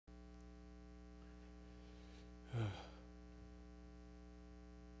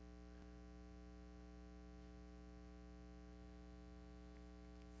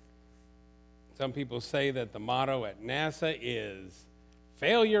Some people say that the motto at NASA is,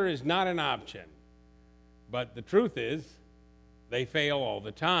 failure is not an option. But the truth is, they fail all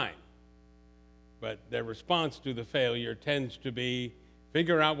the time. But their response to the failure tends to be,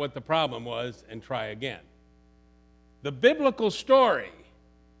 figure out what the problem was and try again. The biblical story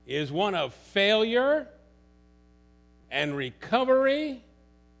is one of failure and recovery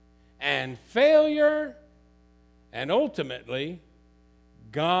and failure and ultimately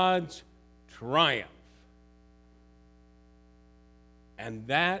God's triumph. And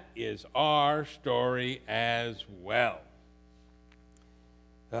that is our story as well.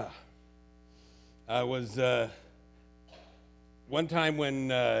 I was one time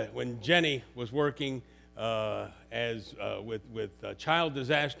when Jenny was working with child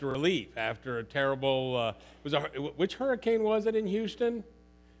disaster relief after a terrible which hurricane was it in Houston?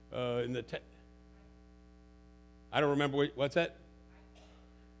 I don't remember what's that?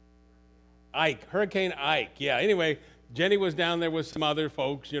 Hurricane Ike. Yeah. Anyway, Jenny was down there with some other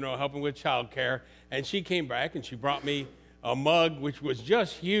folks, helping with child care, and she came back and she brought me a mug which was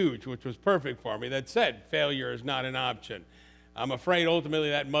just huge, which was perfect for me, that said, failure is not an option. I'm afraid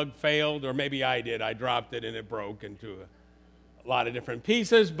ultimately that mug failed, or maybe I did. I dropped it and it broke into a lot of different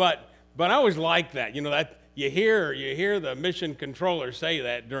pieces, but I always like that. That you hear the mission controller say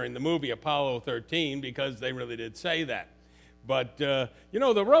that during the movie Apollo 13 because they really did say that. But,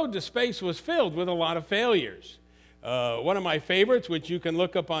 the road to space was filled with a lot of failures. One of my favorites, which you can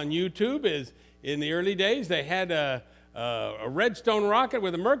look up on YouTube, is in the early days they had a Redstone rocket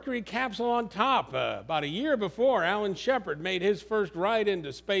with a Mercury capsule on top. About a year before, Alan Shepard made his first ride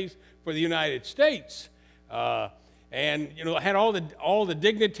into space for the United States. And had all the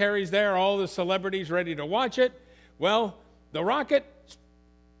dignitaries there, all the celebrities ready to watch it. Well, the rocket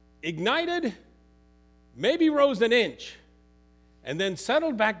ignited, maybe rose an inch, and then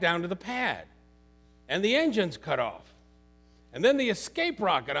settled back down to the pad. And the engines cut off. And then the escape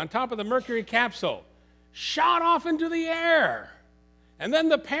rocket on top of the Mercury capsule shot off into the air. And then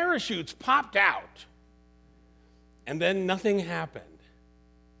the parachutes popped out. And then nothing happened.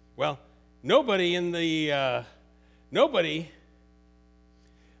 Well, nobody in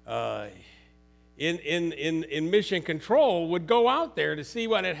mission control would go out there to see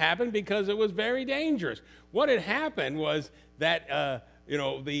what had happened because it was very dangerous. What had happened was that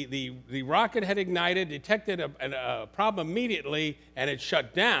the rocket had ignited, detected a problem immediately, and it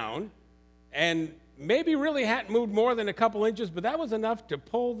shut down, and maybe really hadn't moved more than a couple inches, but that was enough to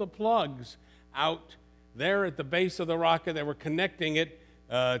pull the plugs out there at the base of the rocket that were connecting it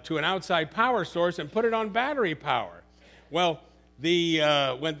to an outside power source and put it on battery power. Well,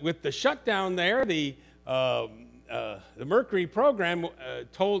 with the shutdown there, the Mercury program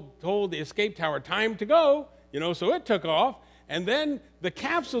told the escape tower time to go, so it took off. And then the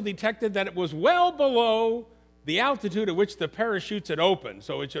capsule detected that it was well below the altitude at which the parachutes had opened,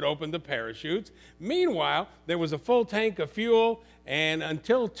 so it should open the parachutes. Meanwhile, there was a full tank of fuel, and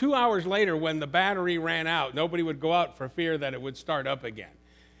until 2 hours later when the battery ran out, nobody would go out for fear that it would start up again.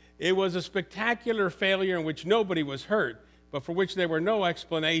 It was a spectacular failure in which nobody was hurt, but for which there were no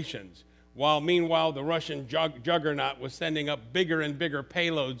explanations, while meanwhile the Russian juggernaut was sending up bigger and bigger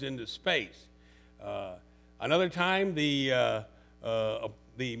payloads into space. Another time, the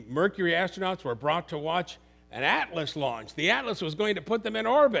Mercury astronauts were brought to watch an Atlas launch. The Atlas was going to put them in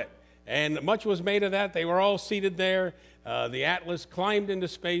orbit, and much was made of that. They were all seated there. The Atlas climbed into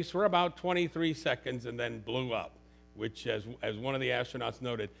space for about 23 seconds and then blew up, which, as one of the astronauts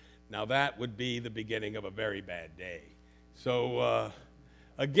noted, now that would be the beginning of a very bad day. So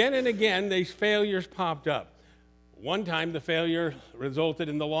again and again, these failures popped up. One time, the failure resulted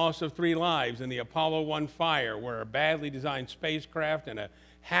in the loss of 3 lives in the Apollo 1 fire, where a badly designed spacecraft and a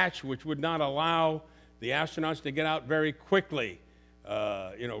hatch which would not allow the astronauts to get out very quickly,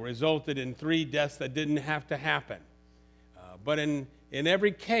 resulted in 3 deaths that didn't have to happen. But in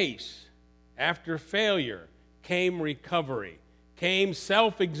every case, after failure came recovery, came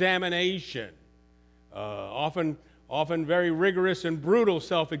self-examination, often very rigorous and brutal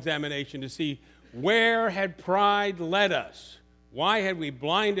self-examination to see where had pride led us? Why had we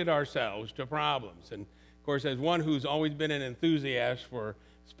blinded ourselves to problems? And of course, as one who's always been an enthusiast for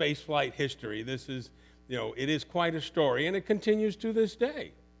spaceflight history, this is, it is quite a story, and it continues to this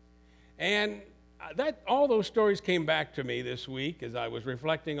day. And all those stories came back to me this week as I was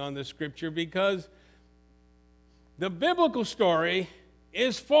reflecting on this scripture, because the biblical story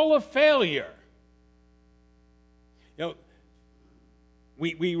is full of failure.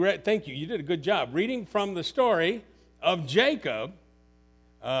 We read, thank you, you did a good job reading from the story of Jacob,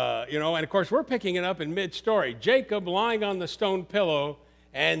 and of course we're picking it up in mid-story. Jacob lying on the stone pillow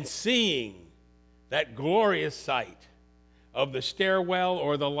and seeing that glorious sight of the stairwell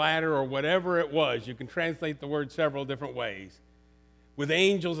or the ladder or whatever it was. You can translate the word several different ways. With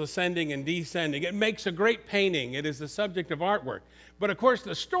angels ascending and descending. It makes a great painting. It is the subject of artwork. But of course,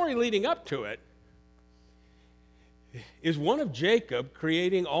 the story leading up to it is one of Jacob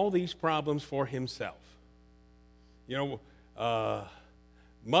creating all these problems for himself. You know,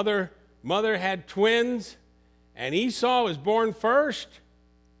 mother had twins, and Esau was born first,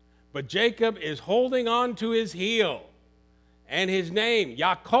 but Jacob is holding on to his heel. And his name,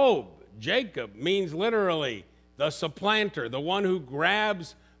 Jacob, Jacob, means literally the supplanter, the one who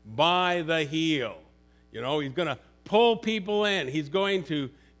grabs by the heel. You know, he's going to pull people in. He's going to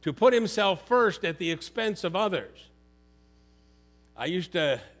put himself first at the expense of others. I used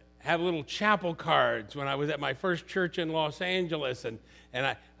to have little chapel cards when I was at my first church in Los Angeles, and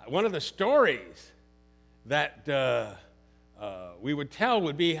one of the stories that we would tell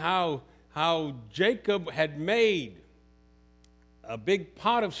would be how Jacob had made a big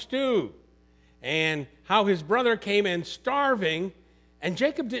pot of stew, and how his brother came in starving, and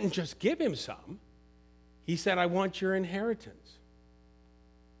Jacob didn't just give him some. He said, I want your inheritance.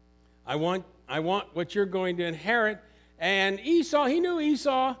 I want what you're going to inherit. And Esau, he knew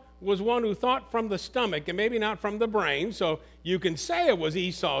Esau was one who thought from the stomach and maybe not from the brain, so you can say it was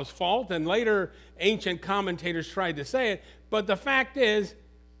Esau's fault, and later ancient commentators tried to say it, but the fact is,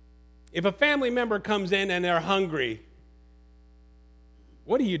 if a family member comes in and they're hungry,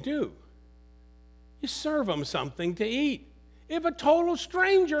 what do? You serve them something to eat. If a total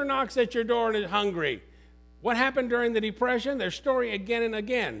stranger knocks at your door and is hungry, what happened during the Depression? There's story again and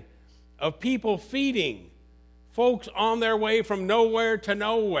again of people feeding folks on their way from nowhere to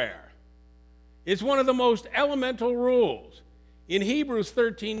nowhere. It's one of the most elemental rules. In Hebrews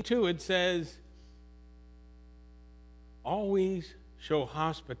 13:2, it says, always show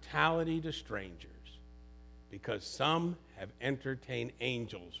hospitality to strangers, because some have entertained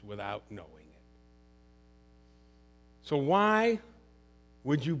angels without knowing it. So why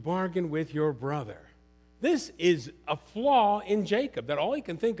would you bargain with your brother? This is a flaw in Jacob, that all he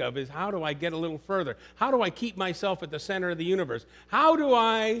can think of is, how do I get a little further? How do I keep myself at the center of the universe? How do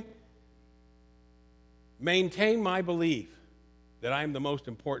I maintain my belief that I'm the most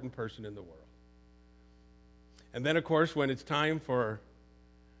important person in the world? And then, of course, when it's time for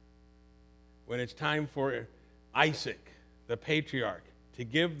Isaac, the patriarch, to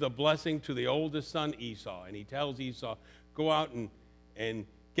give the blessing to the oldest son, Esau, and he tells Esau, go out and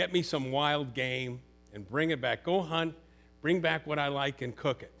get me some wild game and bring it back. Go hunt, bring back what I like, and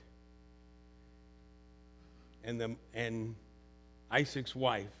cook it. And Isaac's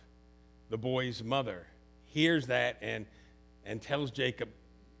wife, the boy's mother, hears that and tells Jacob,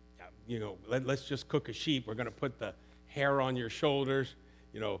 you know, let's just cook a sheep. We're going to put the hair on your shoulders,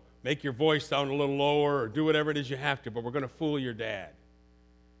 you know, make your voice sound a little lower, or do whatever it is you have to, but we're going to fool your dad.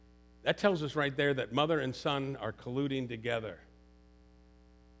 That tells us right there that mother and son are colluding together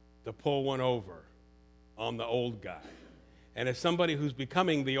to pull one over on the old guy. And as somebody who's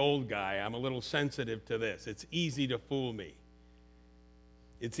becoming the old guy, I'm a little sensitive to this. It's easy to fool me.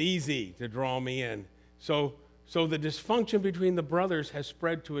 It's easy to draw me in. So the dysfunction between the brothers has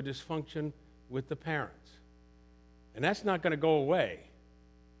spread to a dysfunction with the parents. And that's not going to go away.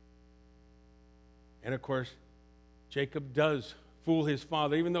 And of course, Jacob does fool his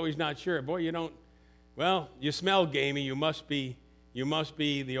father, even though he's not sure. Boy, you smell gamey. You must be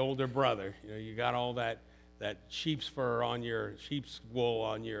the older brother. You know, you got all that sheep's fur on sheep's wool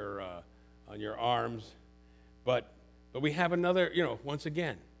on your arms. But we have another, you know, once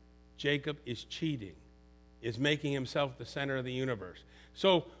again, Jacob is cheating, is making himself the center of the universe.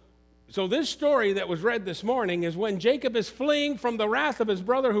 So this story that was read this morning is when Jacob is fleeing from the wrath of his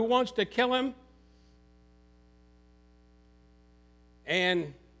brother who wants to kill him.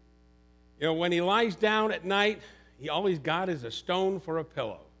 And, you know, when he lies down at night, all he's got is a stone for a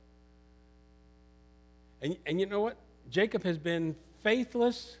pillow. And you know what? Jacob has been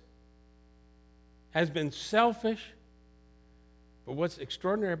faithless, has been selfish. But what's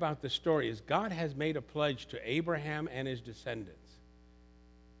extraordinary about this story is God has made a pledge to Abraham and his descendants.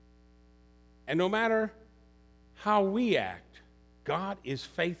 And no matter how we act, God is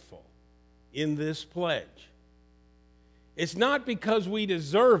faithful in this pledge. It's not because we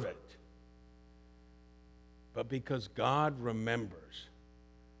deserve it, but because God remembers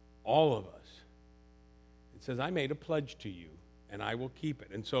all of us. It says, I made a pledge to you, and I will keep it.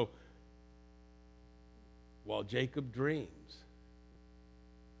 And so, while Jacob dreams,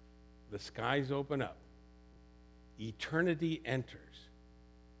 the skies open up, eternity enters,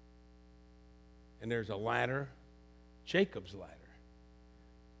 and there's a ladder, Jacob's ladder,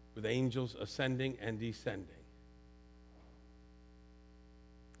 with angels ascending and descending.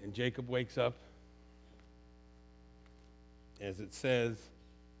 And Jacob wakes up, as it says,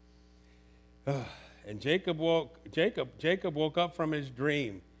 and Jacob woke up from his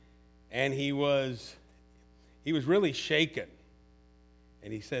dream, and he was really shaken.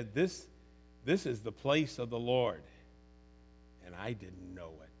 And he said, this is the place of the Lord, and I didn't know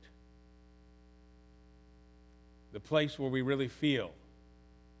it. The place where we really feel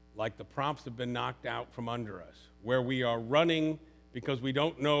like the props have been knocked out from under us, where we are running because we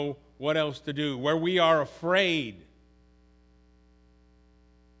don't know what else to do, where we are afraid.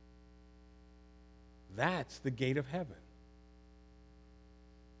 That's the gate of heaven.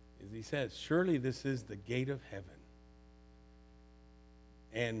 As he says, surely this is the gate of heaven.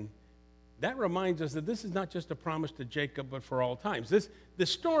 And that reminds us that this is not just a promise to Jacob, but for all times. The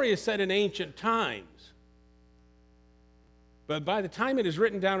story is set in ancient times. But by the time it is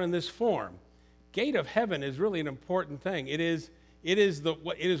written down in this form, gate of heaven is really an important thing. It is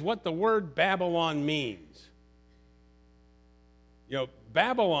what the word Babylon means. You know,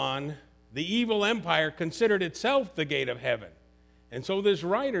 Babylon, the evil empire, considered itself the gate of heaven. And so this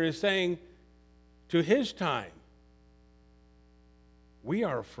writer is saying to his time, we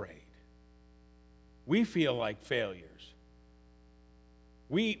are afraid. We feel like failures.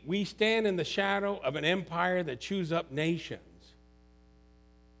 We stand in the shadow of an empire that chews up nations,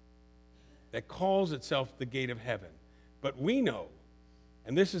 that calls itself the gate of heaven. But we know,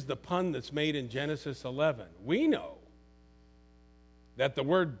 and this is the pun that's made in Genesis 11, we know that the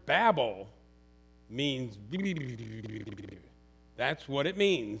word Babel means, that's what it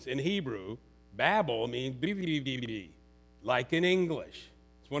means in Hebrew. Babel means like in English.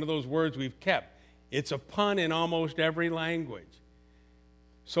 It's one of those words we've kept. It's a pun in almost every language.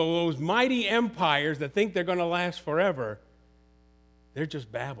 So those mighty empires that think they're going to last forever, they're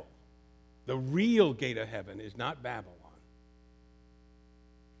just Babel. The real gate of heaven is not Babylon,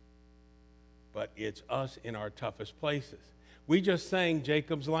 but it's us in our toughest places. We just sang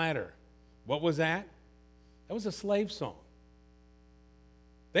Jacob's Ladder. What was that? That was a slave song.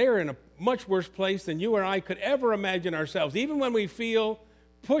 They are in a much worse place than you or I could ever imagine ourselves. Even when we feel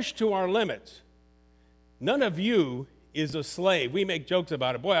pushed to our limits, none of you is a slave. We make jokes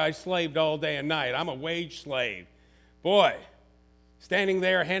about it. Boy, I slaved all day and night. I'm a wage slave. Boy, standing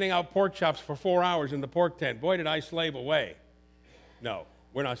there handing out pork chops for 4 hours in the pork tent. Boy, did I slave away. No,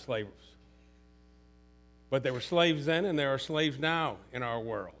 we're not slavers. But there were slaves then, and there are slaves now in our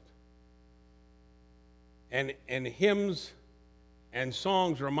world. And hymns and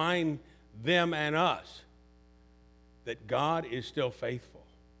songs remind them and us that God is still faithful,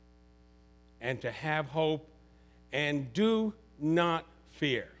 and to have hope and do not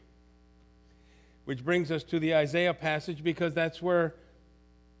fear. Which brings us to the Isaiah passage, because that's where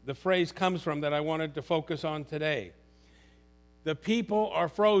the phrase comes from that I wanted to focus on today. The people are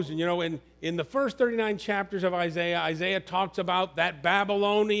frozen. You know, in the first 39 chapters of Isaiah, Isaiah talks about that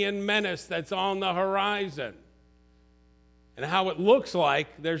Babylonian menace that's on the horizon and how it looks like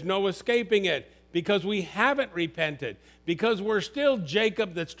there's no escaping it because we haven't repented, because we're still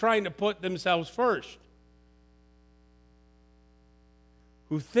Jacob that's trying to put themselves first,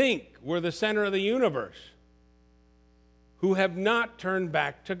 who think we're the center of the universe, who have not turned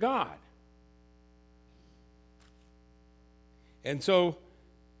back to God. And so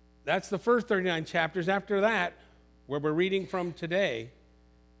that's the first 39 chapters. After that, where we're reading from today,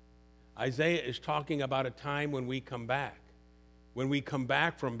 Isaiah is talking about a time when we come back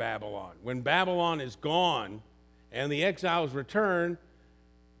from Babylon, when Babylon is gone and the exiles return.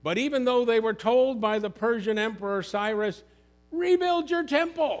 But even though they were told by the Persian Emperor Cyrus, rebuild your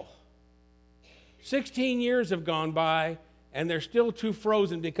temple, 16 years have gone by and they're still too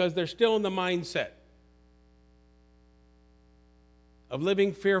frozen because they're still in the mindset of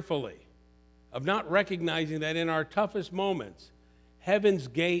living fearfully, of not recognizing that in our toughest moments, heaven's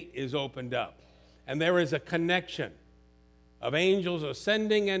gate is opened up, and there is a connection of angels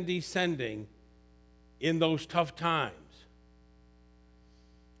ascending and descending in those tough times.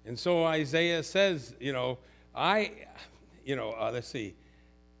 And so Isaiah says, let's see.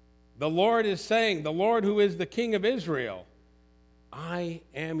 The Lord is saying, the Lord who is the King of Israel, I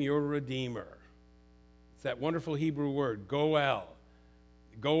am your Redeemer. It's that wonderful Hebrew word, Goel.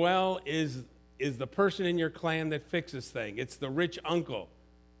 Goel is the person in your clan that fixes things. It's the rich uncle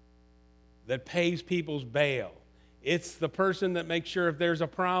that pays people's bail. It's the person that makes sure if there's a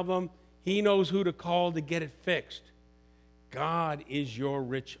problem, he knows who to call to get it fixed. God is your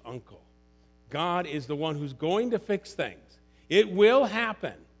rich uncle. God is the one who's going to fix things. It will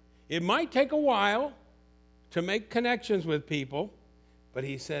happen. It might take a while to make connections with people, But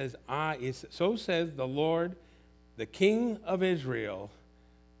he says, so says the Lord, the King of Israel,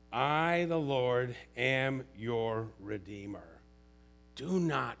 I, the Lord, am your Redeemer. Do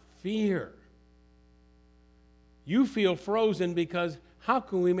not fear. You feel frozen because how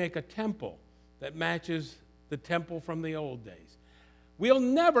can we make a temple that matches the temple from the old days? We'll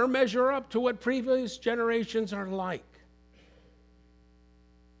never measure up to what previous generations are like.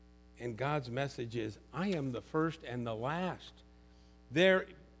 And God's message is, I am the first and the last.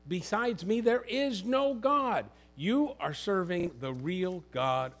 Besides me, there is no God. You are serving the real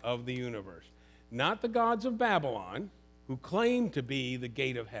God of the universe, not the gods of Babylon, who claim to be the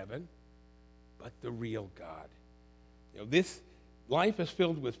gate of heaven, but the real God. This life is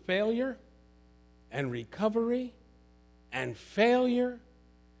filled with failure and recovery and failure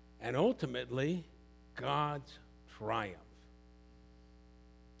and ultimately God's triumph.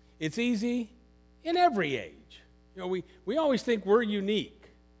 It's easy in every age. We always think we're unique,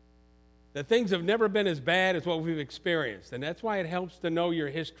 that things have never been as bad as what we've experienced, and that's why it helps to know your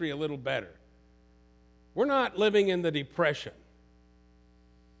history a little better. We're not living in the Depression.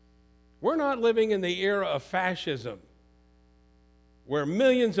 We're not living in the era of fascism, where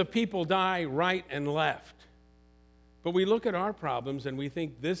millions of people die right and left. But we look at our problems and we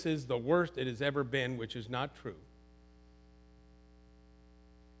think this is the worst it has ever been, which is not true.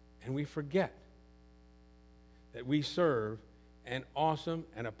 And we forget that we serve an awesome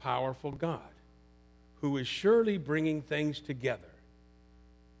and a powerful God who is surely bringing things together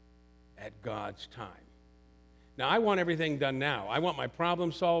at God's time. Now, I want everything done now. I want my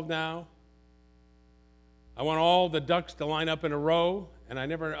problem solved now. I want all the ducks to line up in a row, and I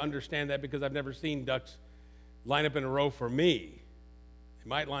never understand that because I've never seen ducks line up in a row for me. They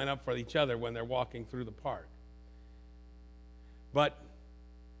might line up for each other when they're walking through the park. But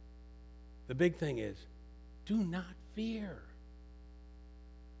the big thing is, do not fear.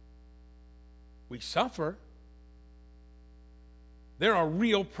 We suffer. There are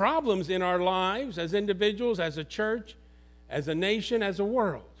real problems in our lives as individuals, as a church, as a nation, as a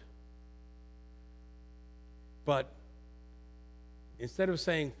world. But instead of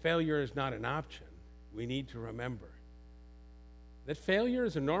saying failure is not an option, we need to remember that failure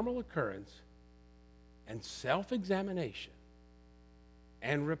is a normal occurrence, and self-examination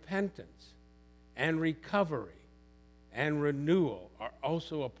and repentance and recovery and renewal are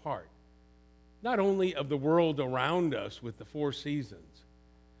also a part, not only of the world around us with the four seasons,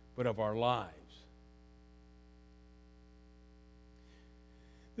 but of our lives.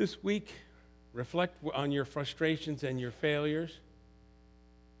 This week, reflect on your frustrations and your failures,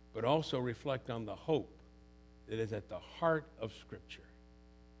 but also reflect on the hope that is at the heart of Scripture.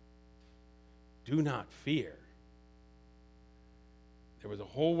 Do not fear. There was a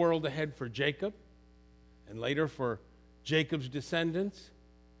whole world ahead for Jacob, and later for Jacob's descendants,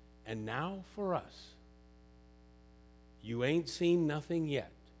 and now for us. You ain't seen nothing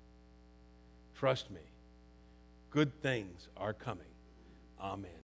yet. Trust me, good things are coming. Amen.